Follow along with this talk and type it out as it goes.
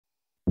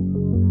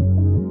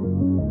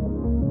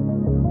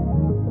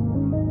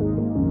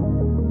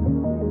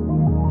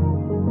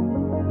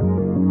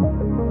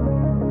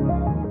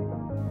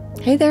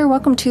Hey there,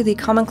 welcome to the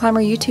Common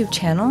Climber YouTube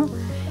channel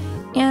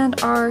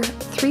and our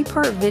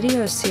 3-part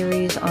video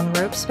series on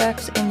rope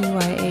specs and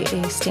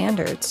UIAA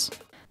standards.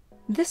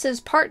 This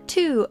is part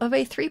 2 of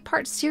a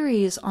 3-part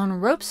series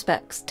on rope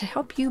specs to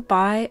help you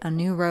buy a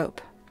new rope.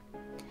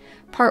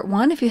 Part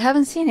 1, if you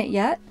haven't seen it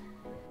yet,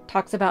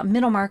 talks about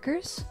middle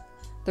markers,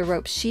 the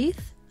rope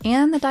sheath,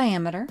 and the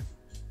diameter.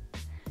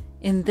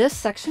 In this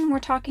section, we're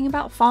talking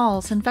about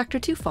falls and Factor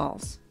 2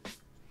 falls.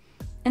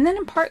 And then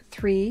in part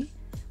 3,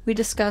 we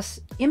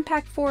discuss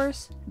impact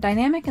force,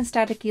 dynamic and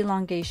static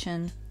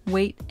elongation,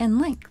 weight, and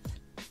length.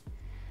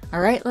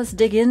 All right, let's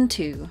dig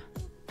into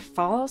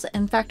falls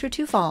and Factor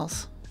 2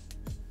 falls.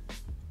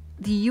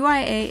 The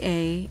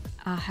UIAA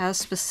has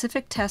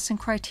specific tests and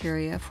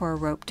criteria for a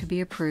rope to be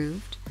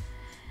approved.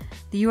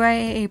 The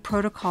UIAA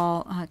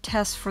protocol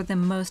tests for the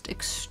most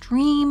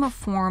extreme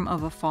form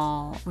of a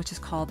fall, which is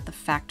called the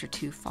Factor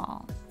 2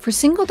 fall. For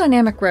single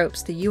dynamic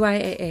ropes, the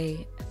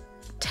UIAA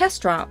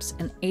test drops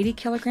an 80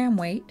 kilogram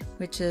weight,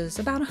 which is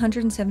about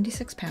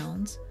 176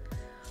 pounds,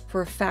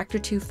 for a Factor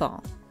 2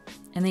 fall.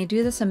 And they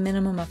do this a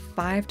minimum of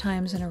 5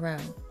 times in a row.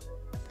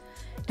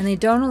 And they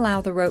don't allow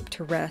the rope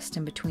to rest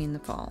in between the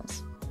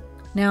falls.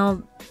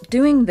 Now,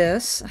 doing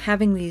this,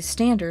 having these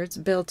standards,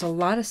 builds a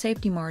lot of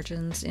safety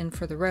margins in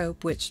for the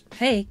rope, which,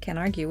 hey, can't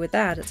argue with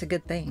that, it's a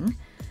good thing.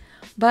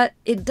 But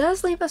it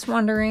does leave us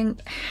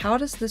wondering, how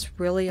does this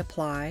really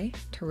apply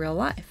to real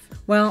life?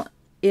 Well,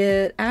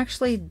 it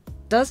actually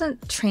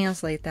doesn't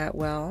translate that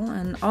well,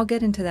 and I'll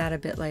get into that a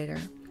bit later.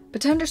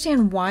 But to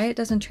understand why it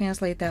doesn't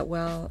translate that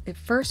well, it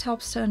first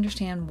helps to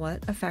understand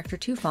what a Factor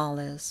 2 fall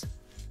is.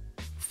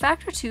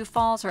 Factor 2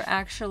 falls are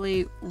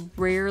actually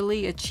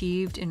rarely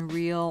achieved in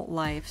real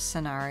life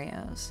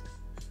scenarios.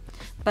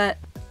 But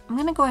I'm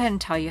going to go ahead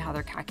and tell you how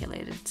they're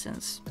calculated,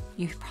 since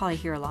you probably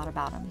hear a lot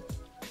about them.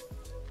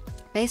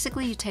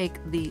 Basically, you take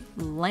the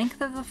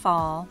length of the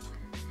fall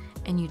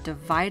and you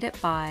divide it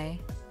by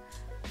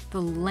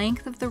the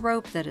length of the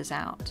rope that is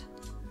out.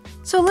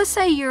 So let's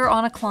say you're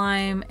on a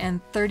climb and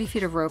 30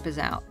 feet of rope is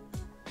out.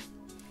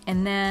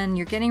 And then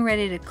you're getting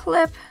ready to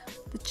clip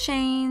the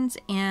chains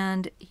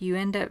and you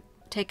end up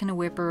taking a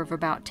whipper of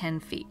about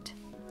 10 feet.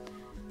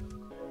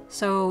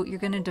 So you're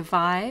going to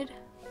divide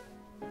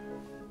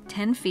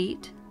 10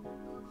 feet,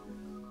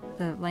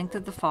 the length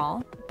of the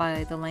fall,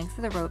 by the length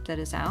of the rope that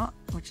is out,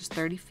 which is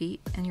 30 feet,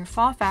 and your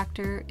fall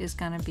factor is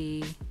going to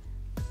be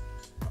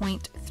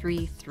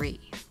 0.33.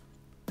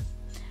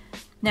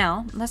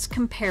 Now, let's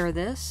compare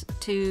this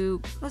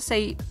to, let's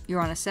say you're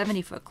on a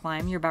 70-foot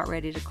climb, you're about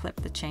ready to clip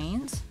the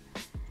chains.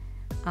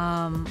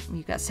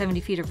 You've got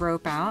 70 feet of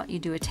rope out, you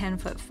do a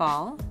 10-foot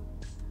fall.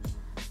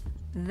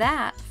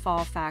 That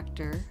fall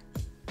factor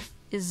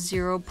is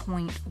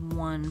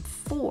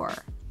 0.14.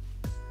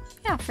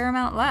 Yeah, a fair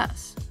amount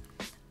less.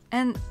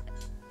 And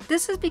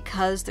this is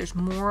because there's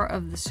more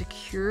of the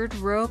secured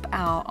rope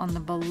out on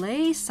the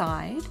belay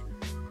side.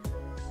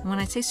 When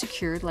I say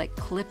secured, like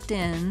clipped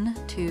in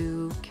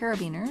to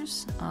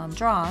carabiners,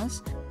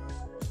 draws,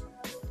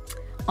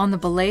 on the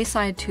belay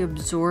side to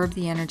absorb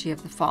the energy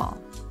of the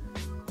fall.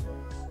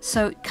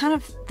 So kind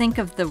of think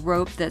of the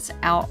rope that's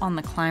out on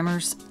the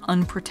climber's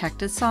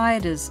unprotected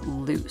side as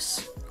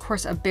loose. Of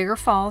course, a bigger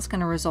fall is going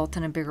to result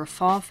in a bigger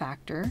fall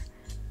factor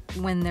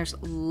when there's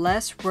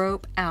less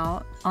rope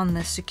out on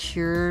the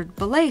secured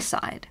belay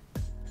side.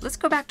 Let's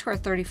go back to our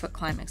 30-foot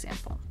climb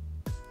example.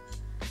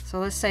 So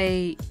let's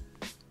say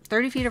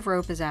 30 feet of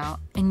rope is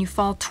out and you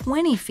fall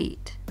 20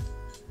 feet.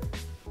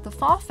 The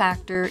fall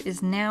factor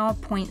is now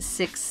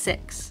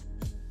 0.66.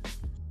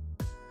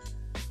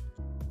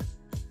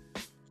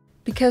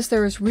 Because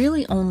there is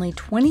really only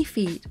 20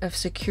 feet of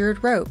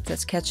secured rope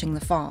that's catching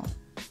the fall.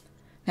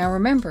 Now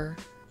remember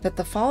that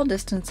the fall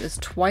distance is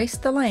twice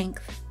the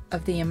length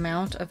of the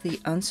amount of the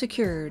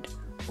unsecured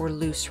or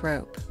loose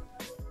rope.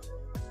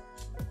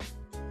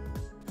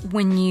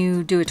 When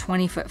you do a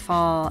 20-foot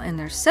fall and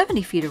there's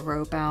 70 feet of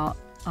rope out,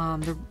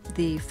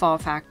 the fall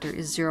factor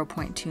is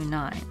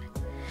 0.29.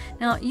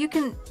 Now you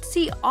can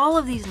see all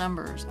of these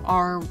numbers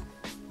are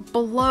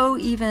below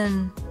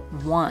even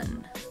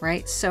 1,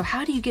 right? So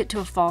how do you get to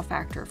a fall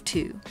factor of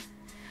 2?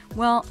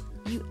 Well,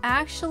 you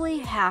actually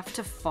have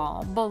to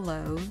fall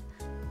below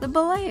the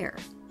belayer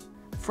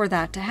for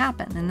that to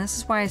happen. And this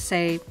is why I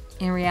say,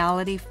 in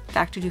reality,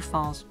 Factor 2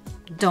 falls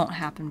don't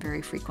happen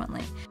very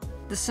frequently.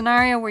 The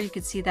scenario where you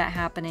could see that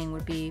happening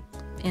would be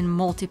in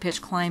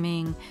multi-pitch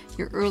climbing.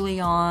 You're early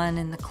on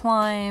in the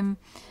climb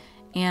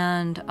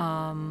and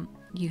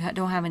you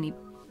don't have any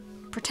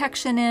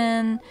protection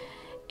in,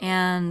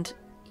 and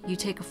you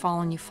take a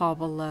fall and you fall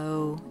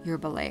below your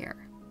belayer.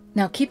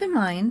 Now keep in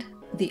mind,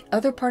 the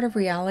other part of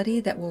reality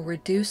that will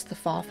reduce the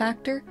fall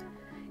factor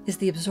is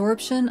the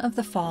absorption of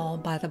the fall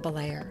by the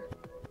belayer.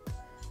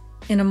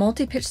 In a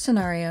multi-pitch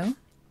scenario,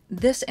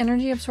 this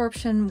energy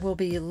absorption will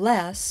be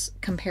less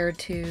compared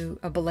to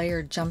a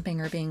belayer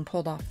jumping or being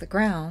pulled off the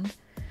ground.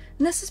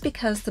 And this is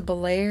because the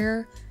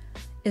belayer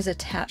is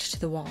attached to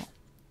the wall.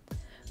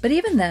 But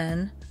even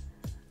then,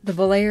 the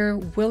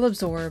belayer will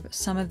absorb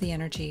some of the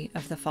energy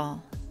of the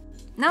fall.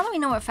 Now that we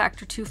know what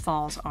Factor 2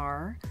 falls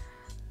are,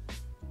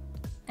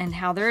 and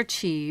how they're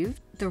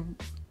achieved. The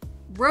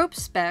rope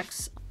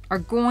specs are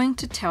going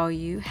to tell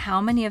you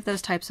how many of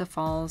those types of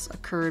falls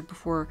occurred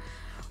before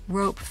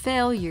rope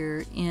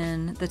failure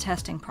in the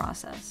testing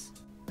process.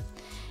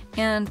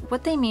 And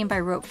what they mean by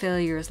rope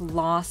failure is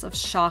loss of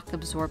shock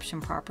absorption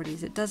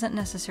properties. It doesn't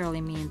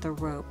necessarily mean the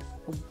rope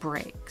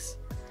breaks.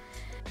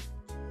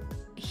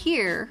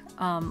 Here,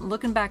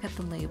 looking back at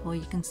the label,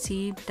 you can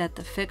see that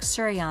the fixed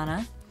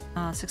Suriana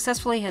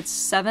successfully had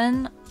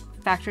 7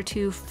 factor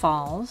 2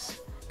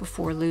 falls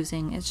before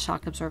losing its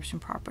shock absorption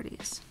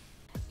properties.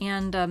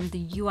 And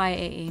the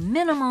UIAA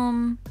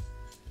minimum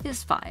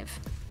is 5.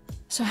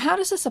 So how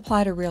does this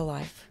apply to real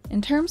life?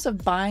 In terms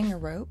of buying a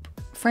rope,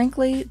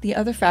 frankly, the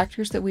other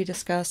factors that we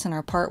discuss in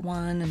our Part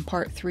 1 and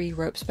Part 3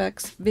 rope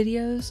specs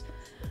videos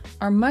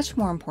are much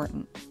more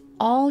important.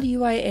 All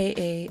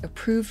UIAA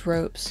approved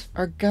ropes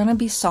are gonna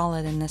be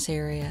solid in this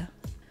area.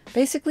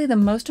 Basically, the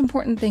most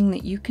important thing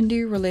that you can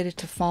do related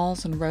to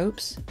falls and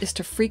ropes is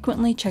to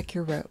frequently check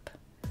your rope.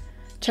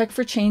 Check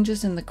for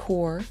changes in the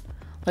core,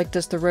 like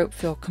does the rope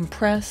feel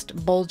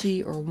compressed,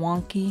 bulgy, or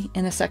wonky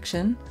in a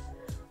section,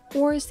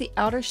 or is the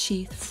outer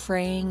sheath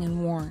fraying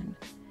and worn?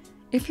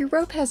 If your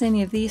rope has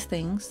any of these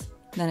things,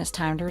 then it's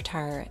time to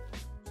retire it.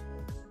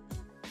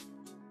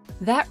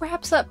 That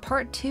wraps up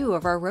Part 2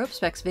 of our rope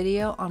specs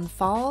video on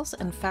falls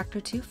and factor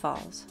 2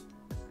 falls.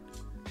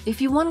 If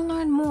you want to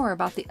learn more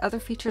about the other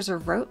features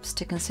of ropes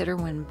to consider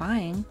when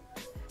buying,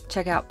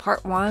 check out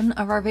Part 1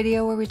 of our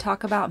video where we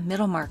talk about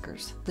middle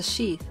markers, the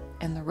sheath,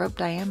 and the rope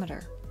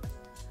diameter.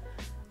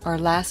 Our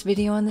last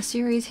video in the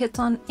series hits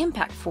on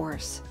impact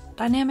force,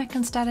 dynamic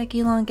and static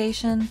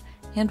elongation,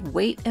 and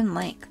weight and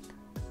length.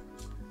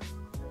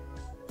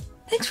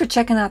 Thanks for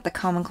checking out the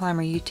Common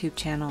Climber YouTube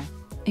channel.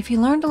 If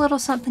you learned a little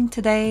something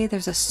today,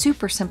 there's a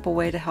super simple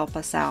way to help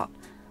us out.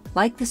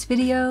 Like this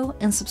video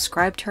and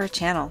subscribe to our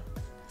channel.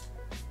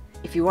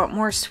 If you want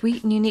more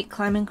sweet and unique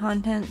climbing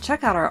content,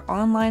 check out our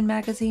online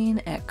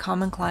magazine at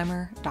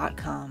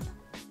commonclimber.com.